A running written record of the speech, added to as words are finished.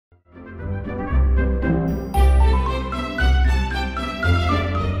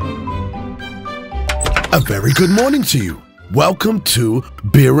A very good morning to you. Welcome to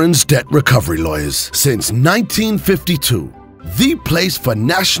Bierens Debt Recovery Lawyers. Since 1952, the place for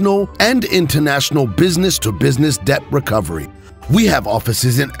national and international business-to-business debt recovery. We have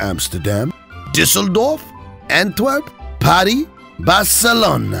offices in Amsterdam, Düsseldorf, Antwerp, Paris,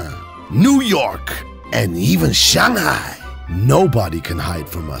 Barcelona, New York, and even Shanghai. Nobody can hide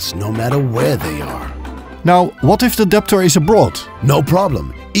from us, no matter where they are. Now, what if the debtor is abroad? No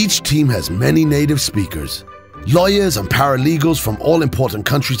problem. Each team has many native speakers. Lawyers and paralegals from all important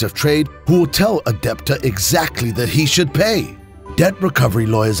countries of trade who will tell a debtor exactly that he should pay. Debt recovery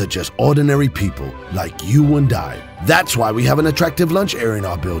lawyers are just ordinary people like you and I. That's why we have an attractive lunch area in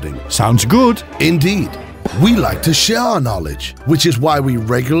our building. Sounds good. Indeed. We like to share our knowledge, which is why we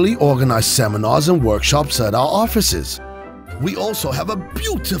regularly organize seminars and workshops at our offices. We also have a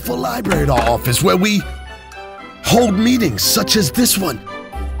beautiful library at our office where we hold meetings such as this one.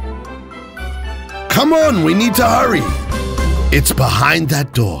 Come on, we need to hurry. It's behind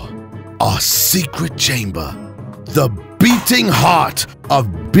that door, our secret chamber, the beating heart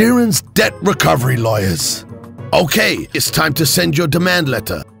of Bierens Debt Recovery Lawyers. Okay, it's time to send your demand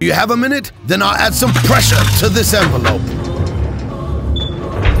letter. You have a minute? Then I'll add some pressure to this envelope.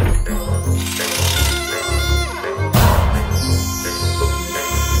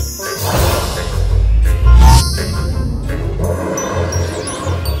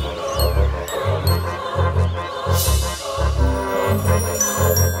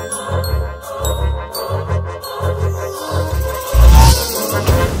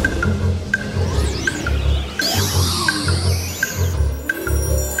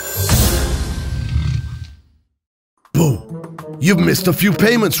 You've missed a few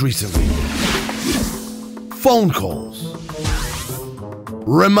payments recently. Phone calls,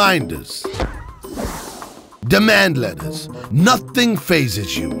 reminders, demand letters. Nothing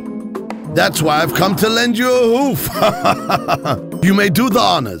phases you. That's why I've come to lend you a hoof. You may do the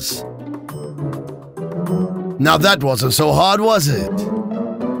honors. Now that wasn't so hard, was it?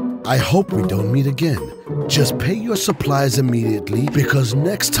 I hope we don't meet again. Just pay your suppliers immediately, because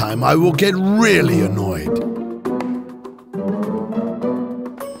next time I will get really annoyed.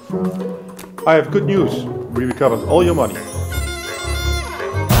 I have good news. We recovered all your money.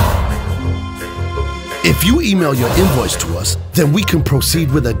 If you email your invoice to us, then we can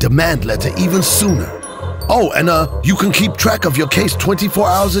proceed with a demand letter even sooner. Oh, and you can keep track of your case 24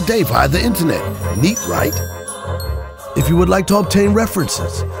 hours a day via the internet. Neat, right? If you would like to obtain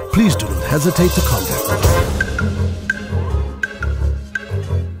references, please do not hesitate to contact us.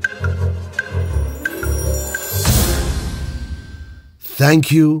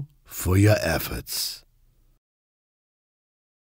 Thank you for your efforts.